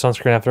appearing for a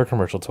sunscreen after a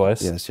commercial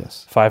twice.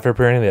 Yes. 5 for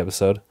appearing in the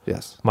episode.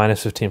 Yes.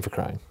 Minus 15 for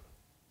crying.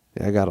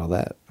 Yeah, I got all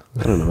that.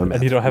 I don't know my math.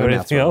 And you don't have my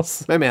math's anything wrong.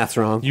 else? My math's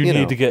wrong. You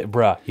need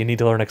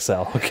to learn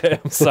Excel. Okay,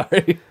 I'm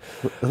sorry.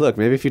 Look,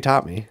 maybe if you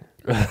taught me.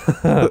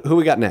 Who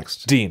we got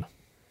next? Dean.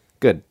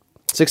 Good.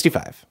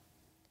 65.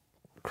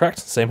 Correct.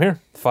 Same here.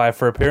 5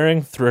 for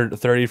appearing,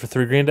 30 for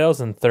 3 Greendales,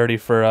 and 30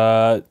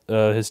 for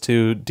his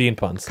 2 Dean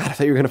puns. God, I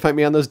thought you were going to fight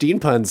me on those Dean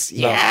puns.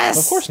 Yes!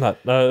 Of course not.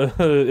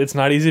 It's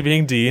not easy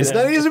being Dean. It's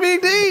not easy being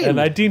Dean! And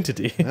I Dean to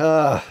Dean.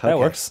 That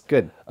works.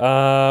 Good.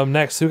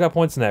 Next, who got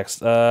points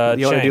next? You want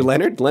to Chang. do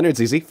Leonard?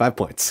 Leonard's easy. 5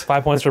 points.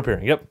 5 points for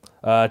appearing.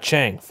 Yep.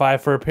 Chang,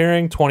 5 for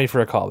appearing, 20 for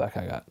a callback.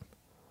 I got.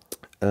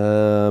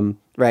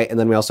 Right, and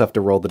then we also have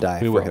to roll the die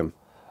for will. him.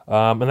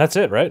 And that's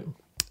it, right?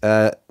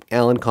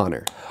 Alan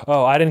Connor.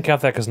 Oh, I didn't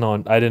count that because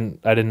I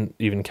didn't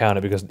even count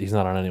it because he's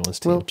not on anyone's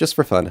team. Well, just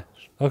for fun.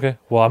 Okay.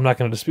 Well, I'm not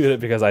going to dispute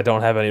it because I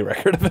don't have any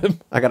record of him.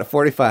 I got a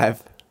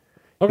 45.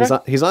 Okay.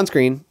 He's on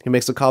screen. He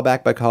makes a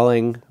callback by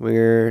calling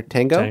Winger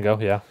Tango. Tango,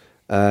 yeah.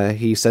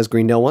 He says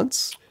Greendale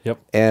once. Yep.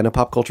 And a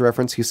pop culture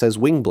reference, he says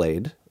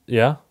Wingblade,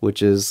 Yeah.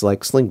 which is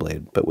like Sling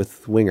Blade, but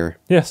with Winger.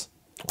 Yes.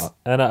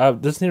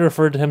 And doesn't he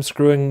refer to him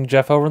screwing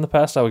Jeff over in the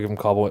past? I would give him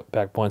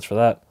callback points for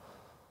that.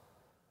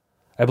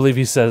 I believe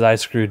he says, I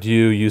screwed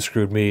you, you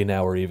screwed me,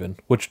 now we're even.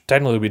 Which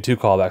technically would be 2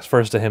 callbacks.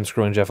 First to him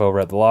screwing Jeff over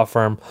at the law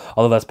firm,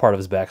 although that's part of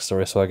his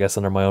backstory, so I guess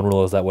under my own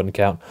rules that wouldn't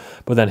count.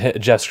 But then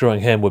Jeff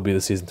screwing him would be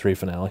the season 3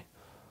 finale.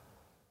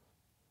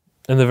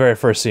 In the very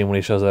first scene when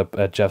he shows up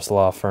at Jeff's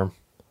law firm.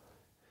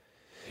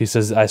 He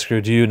says, I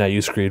screwed you, now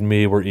you screwed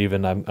me, we're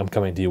even, I'm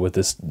coming to you with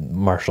this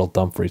Marshall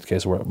Humphreys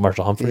case.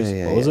 Marshall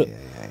Humphreys? What was it?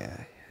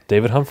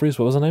 David Humphreys.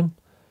 What was the name?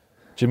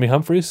 Jimmy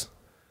Humphreys.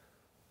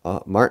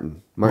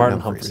 Martin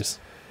Humphreys.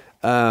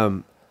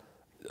 That's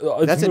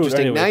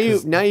interesting. Anyway,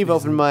 now you've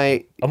opened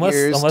my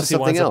ears to unless he something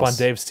winds up on else.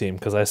 Dave's team,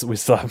 because we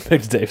still haven't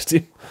picked Dave's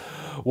team.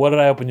 What did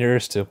I open your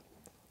ears to?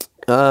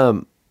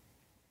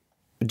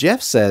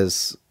 Jeff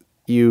says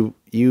you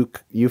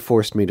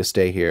forced me to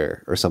stay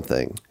here or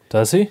something.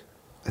 Does he?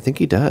 I think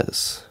he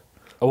does.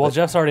 Oh, well,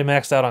 Jeff's already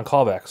maxed out on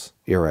callbacks,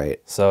 You're right.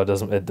 so it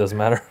doesn't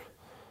matter.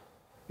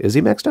 Is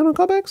he maxed out on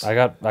callbacks? I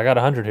got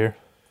 100 here,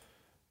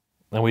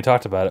 and we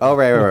talked about it. Oh,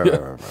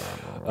 right.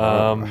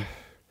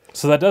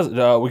 So that does.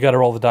 We got to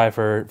roll the die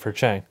for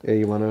Chang. Yeah,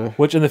 you want to?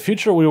 Which in the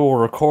future we will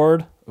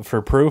record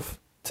for proof.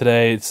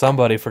 Today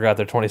somebody forgot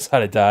their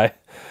 20-sided die,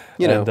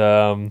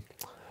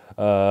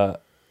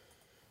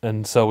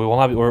 and so we will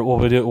not be.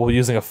 We'll be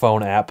using a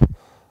phone app.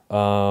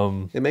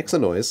 It makes a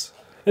noise,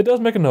 It does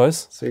make a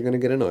noise. so you're gonna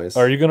get a noise.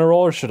 Are you gonna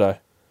roll or should I?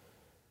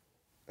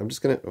 I'm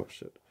just gonna. Oh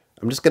shit!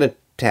 I'm just gonna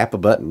tap a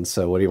button.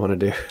 So what do you want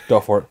to do? Go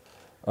for it.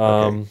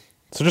 Okay.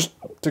 So just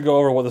to go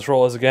over what this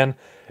roll is again,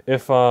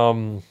 if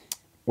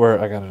where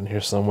I got it in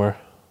here somewhere.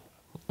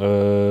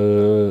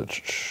 A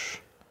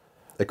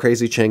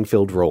crazy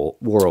Chang-filled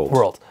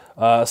world.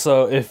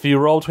 So if you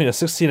roll between a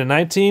 16 and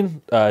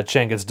 19,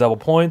 Chang gets double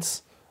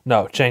points.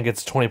 No, Chang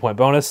gets a 20-point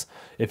bonus.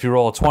 If you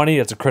roll a 20,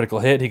 it's a critical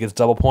hit. He gets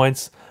double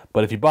points.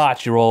 But if you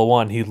botch, you roll a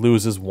 1, he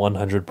loses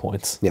 100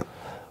 points. Yeah.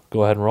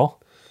 Go ahead and roll.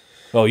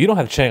 Oh, you don't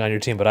have Chang on your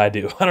team, but I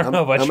do. I don't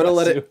know if I I'm gonna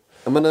let trust it.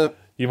 I'm gonna.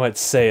 You might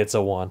say it's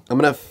a 1. I'm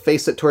gonna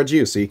face it towards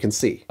you so you can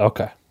see.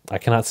 Okay. I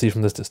cannot see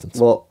from this distance.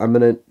 Well, I'm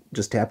gonna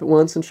just tap it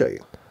once and show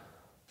you.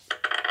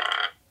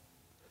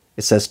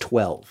 It says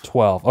 12.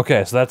 12.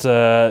 Okay, so that's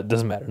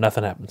doesn't matter.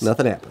 Nothing happens.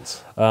 Nothing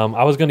happens.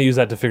 I was going to use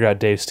that to figure out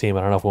Dave's team.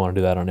 I don't know if we want to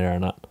do that on air or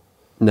not.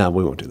 No,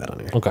 we won't do that on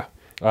here. Okay.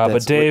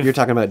 But Dave, you're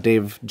talking about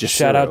Dave Jasuro.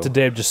 shout out to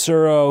Dave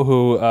Jasuro,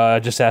 who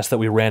just asked that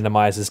we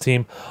randomize his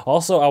team.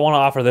 Also, I want to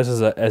offer this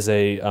as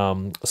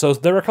a so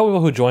there were a couple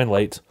people who joined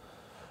late,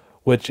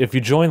 which if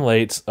you join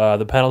late,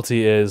 the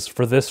penalty is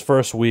for this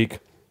first week,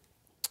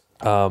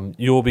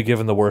 you will be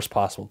given the worst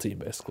possible team,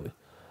 basically.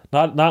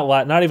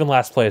 Not even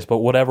last place, but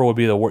whatever would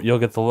be you'll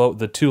get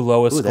the two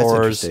lowest Ooh, that's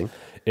scores interesting.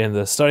 in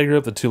the study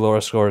group, the two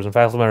lowest scores in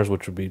faculty members,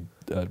 which would be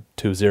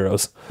 2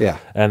 zeros. Yeah.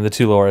 And the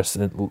two lowest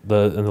and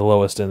the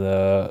lowest in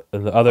the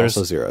others.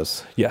 Also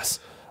zeros. Yes.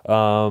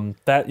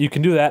 That you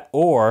can do that,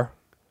 or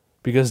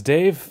because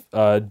Dave,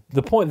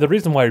 the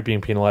reason why you're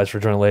being penalized for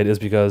joining late is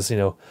because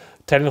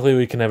technically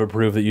we can never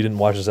prove that you didn't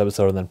watch this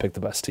episode and then pick the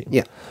best team.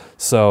 Yeah.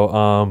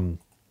 So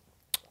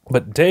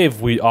but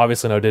Dave, we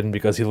obviously know didn't,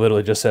 because he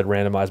literally just said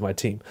randomize my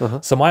team.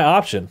 So my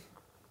option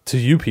to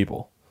you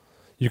people,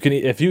 you can,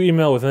 if you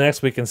email within the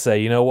next week and say,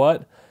 you know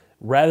what,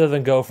 rather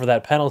than go for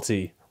that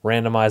penalty,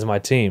 randomize my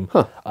team,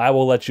 I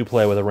will let you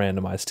play with a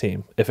randomized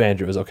team if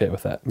Andrew is okay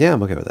with that. Yeah,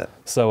 I'm okay with that.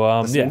 So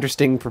That's an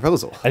interesting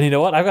proposal. And you know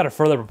what? I've got a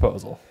further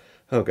proposal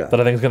Oh god. that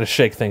I think is going to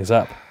shake things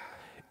up.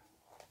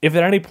 If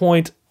at any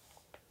point,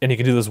 and you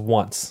can do this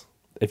once,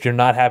 if you're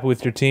not happy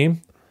with your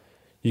team,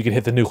 you can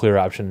hit the nuclear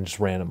option and just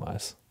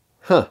randomize.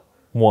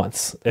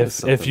 Once.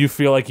 If you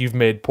feel like you've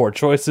made poor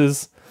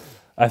choices,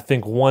 I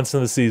think once in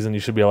the season you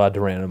should be allowed to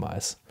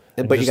randomize.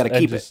 But you got to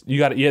keep it. You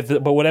got to,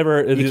 but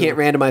whatever. You can't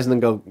randomize and then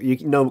go.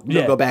 No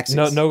go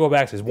backsies. No go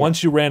backsies.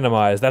 Once you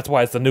randomize, that's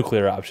why it's the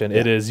nuclear option.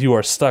 It is you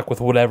are stuck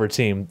with whatever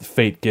team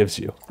fate gives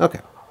you.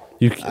 Okay.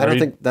 I don't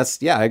think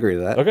that's. Yeah, I agree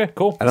with that. Okay,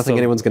 cool. I don't think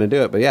anyone's going to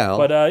do it, but yeah.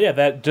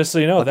 That just so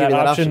you know, that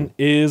option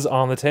is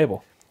on the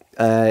table.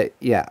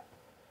 Yeah.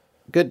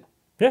 Good.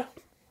 Yeah.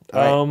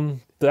 All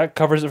That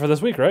covers it for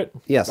this week, right?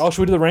 Yes. Oh,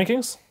 should we do the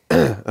rankings?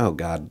 Oh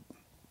god.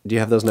 Do you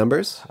have those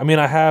numbers? I mean,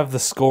 I have the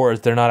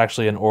scores. They're not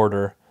actually in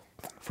order.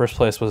 First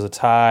place was a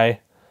tie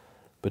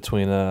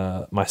between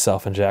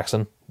myself and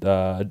Jackson.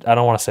 I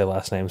don't want to say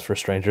last names for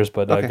strangers,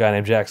 but a guy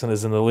named Jackson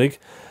is in the league.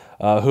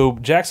 Who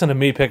Jackson and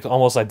me picked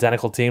almost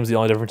identical teams. The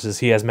only difference is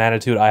he has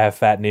Magnitude, I have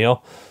Fat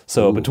Neil.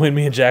 So between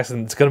me and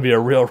Jackson, it's going to be a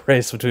real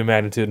race between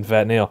Magnitude and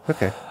Fat Neil.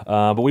 Okay.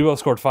 But we both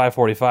scored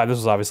 545. This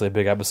was obviously a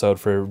big episode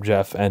for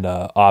Jeff and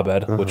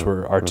Abed, which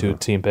were our two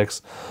team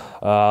picks.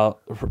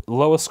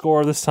 Lowest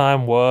score this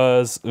time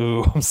was,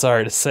 I'm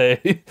sorry to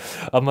say,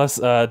 unless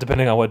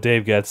depending on what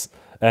Dave gets,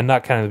 and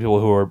not counting the people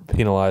who are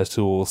penalized,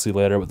 who we'll see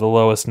later, but the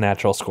lowest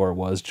natural score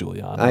was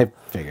Juliana. I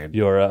figured.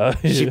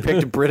 She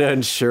picked Britta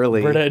and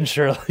Shirley. Yeah. And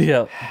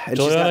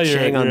Juliana, she's got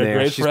Chang on you're a there.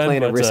 great She's friend,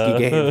 playing a risky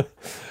game.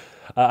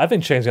 I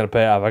think Chang's going to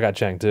pay off. I got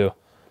Chang too.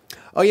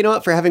 Oh, you know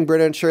what? For having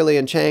Britta and Shirley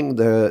and Chang,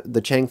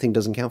 the Chang thing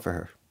doesn't count for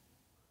her.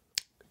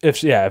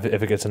 If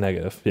it gets a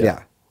negative.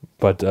 Yeah.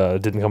 But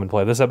didn't come into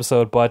play this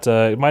episode, but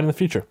it might in the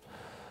future.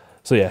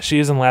 So yeah, she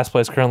is in last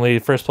place currently.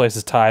 First place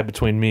is tied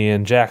between me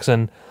and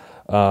Jackson.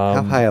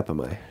 How high up am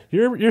I?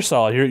 You're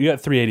solid. You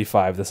got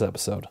 385 this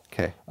episode.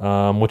 Okay.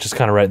 Which is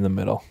kind of right in the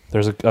middle.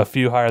 There's a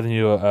few higher than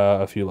you,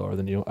 a few lower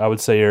than you. I would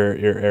say you're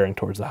airing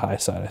towards the high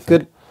side, I think.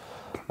 Good.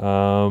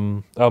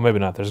 Maybe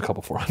not. There's a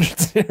couple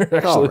 400s here,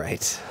 actually. All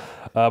right.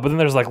 But then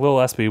there's like Lil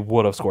SB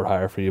would have scored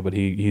higher for you, but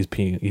he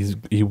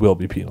will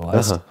be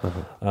penalized.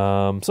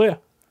 So yeah,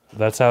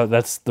 that's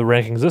the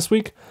rankings this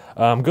week.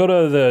 Go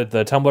to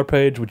the Tumblr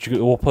page, which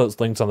we'll post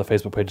links on the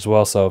Facebook page as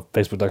well. So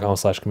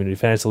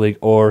facebook.com/communityfantasyleague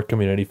or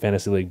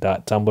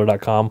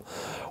communityfantasyleague.tumblr.com,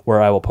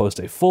 where I will post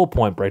a full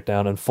point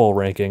breakdown and full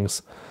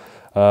rankings.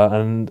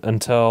 And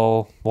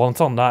until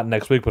not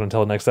next week, but until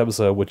the next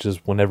episode, which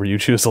is whenever you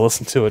choose to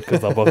listen to it,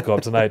 because they'll both go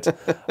up tonight.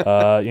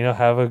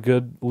 Have a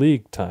good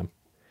league time.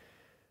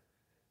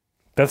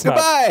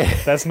 Goodbye.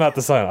 That's not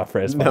the sign off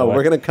phrase. No,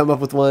 we're gonna come up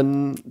with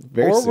one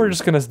very soon. We're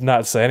just gonna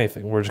not say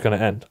anything. We're just gonna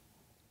end.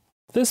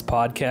 This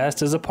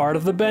podcast is a part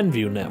of the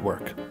Benview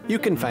Network. You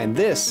can find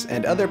this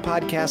and other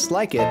podcasts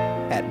like it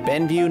at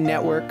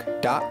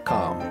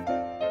BenviewNetwork.com.